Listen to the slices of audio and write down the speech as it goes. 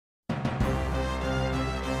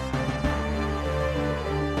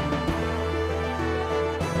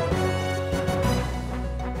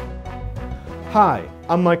Hi,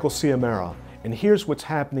 I'm Michael Ciamera, and here's what's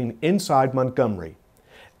happening inside Montgomery.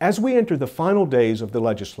 As we enter the final days of the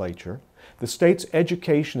legislature, the state's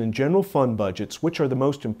education and general fund budgets, which are the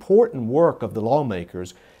most important work of the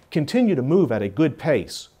lawmakers, continue to move at a good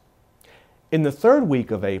pace. In the third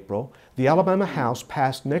week of April, the Alabama House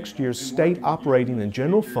passed next year's state operating and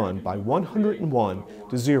general fund by 101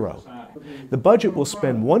 to 0. The budget will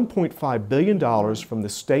spend $1.5 billion from the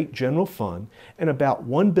state general fund and about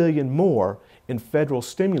 $1 billion more in federal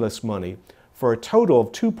stimulus money for a total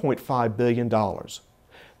of $2.5 billion.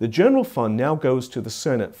 The general fund now goes to the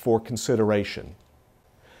Senate for consideration.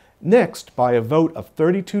 Next, by a vote of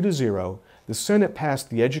 32 to 0, the Senate passed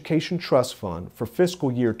the Education Trust Fund for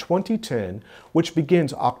fiscal year 2010, which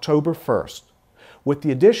begins October 1st. With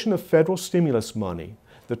the addition of federal stimulus money,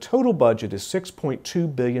 the total budget is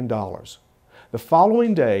 $6.2 billion. The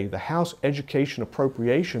following day, the House Education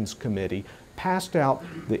Appropriations Committee passed out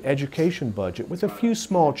the education budget with a few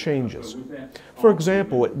small changes. For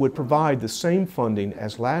example, it would provide the same funding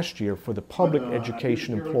as last year for the Public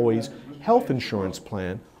Education Employees Health Insurance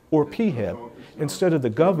Plan, or PHEP, instead of the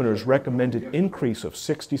governor's recommended increase of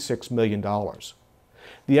 $66 million.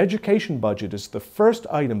 The education budget is the first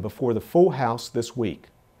item before the full House this week.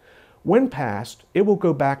 When passed, it will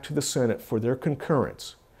go back to the Senate for their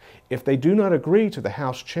concurrence. If they do not agree to the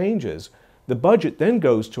House changes, the budget then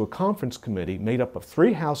goes to a conference committee made up of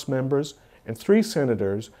 3 House members and 3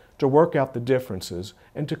 senators to work out the differences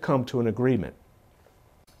and to come to an agreement.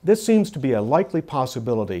 This seems to be a likely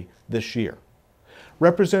possibility this year.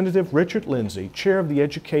 Representative Richard Lindsay, chair of the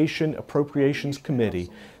Education Appropriations Committee,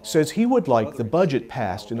 says he would like the budget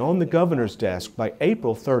passed and on the governor's desk by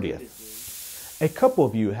April 30th. A couple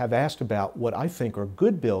of you have asked about what I think are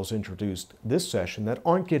good bills introduced this session that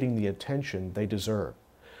aren't getting the attention they deserve.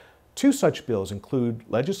 2 such bills include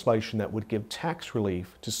legislation that would give tax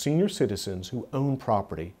relief to senior citizens who own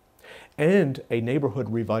property and a neighborhood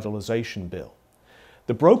revitalization bill.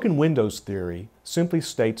 The broken windows theory simply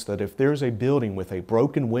states that if there's a building with a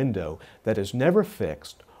broken window that is never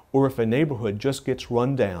fixed, or if a neighborhood just gets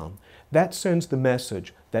run down, that sends the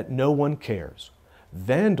message that no one cares.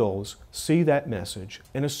 Vandals see that message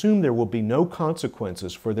and assume there will be no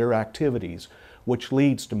consequences for their activities, which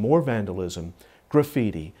leads to more vandalism,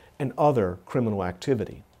 graffiti, and other criminal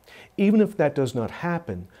activity. Even if that does not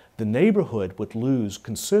happen, the neighborhood would lose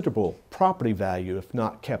considerable property value if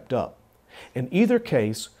not kept up. In either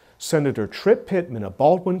case, Senator Tripp Pittman of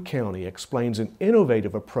Baldwin County explains an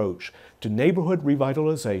innovative approach to neighborhood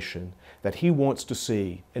revitalization that he wants to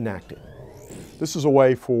see enacted. This is a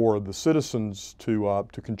way for the citizens to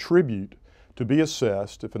contribute, to be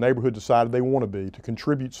assessed, if a neighborhood decided they want to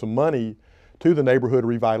contribute some money to the neighborhood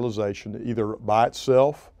revitalization, either by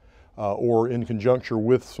itself or in conjunction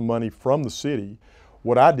with some money from the city.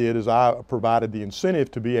 What I did is I provided the incentive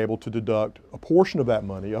to be able to deduct a portion of that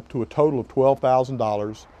money up to a total of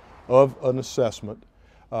 $12,000 of an assessment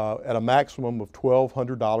at a maximum of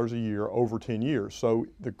 $1,200 a year over 10 years. So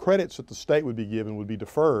the credits that the state would be given would be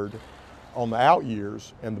deferred on the out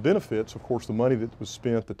years, and the benefits, of course, the money that was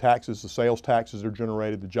spent, the taxes, the sales taxes that are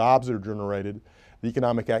generated, the jobs that are generated, the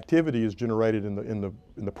economic activity is generated in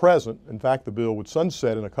the present. In fact, the bill would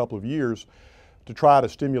sunset in a couple of years to try to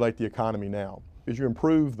stimulate the economy now. As you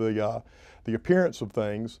improve the appearance of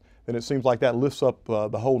things, then it seems like that lifts up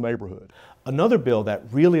the whole neighborhood. Another bill that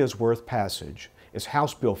really is worth passage is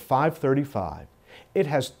House Bill 535. It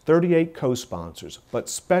has 38 co-sponsors, but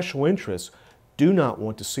special interests do not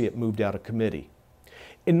want to see it moved out of committee.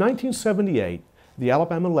 In 1978, the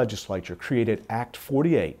Alabama legislature created Act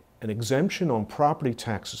 48, an exemption on property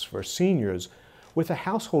taxes for seniors with a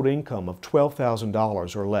household income of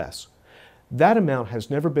 $12,000 or less. That amount has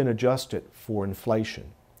never been adjusted for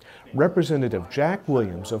inflation. Representative Jack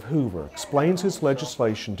Williams of Hoover explains his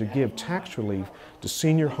legislation to give tax relief to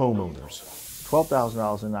senior homeowners.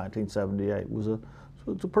 $12,000 in 1978 was a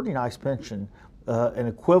pretty nice pension. An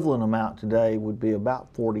equivalent amount today would be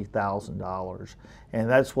about $40,000, and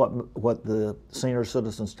that's what the Senior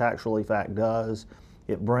Citizens Tax Relief Act does.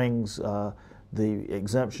 It brings the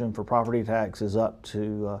exemption for property taxes up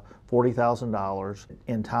to $40,000.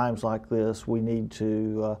 In times like this, we need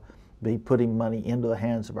to be putting money into the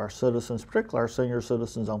hands of our citizens, particularly our senior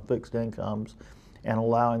citizens on fixed incomes, and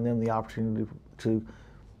allowing them the opportunity to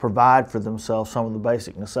provide for themselves some of the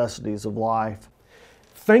basic necessities of life.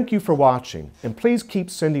 Thank you for watching, and please keep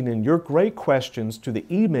sending in your great questions to the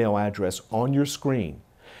email address on your screen.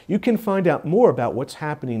 You can find out more about what's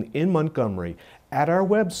happening in Montgomery at our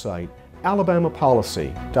website,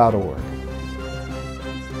 alabamapolicy.org.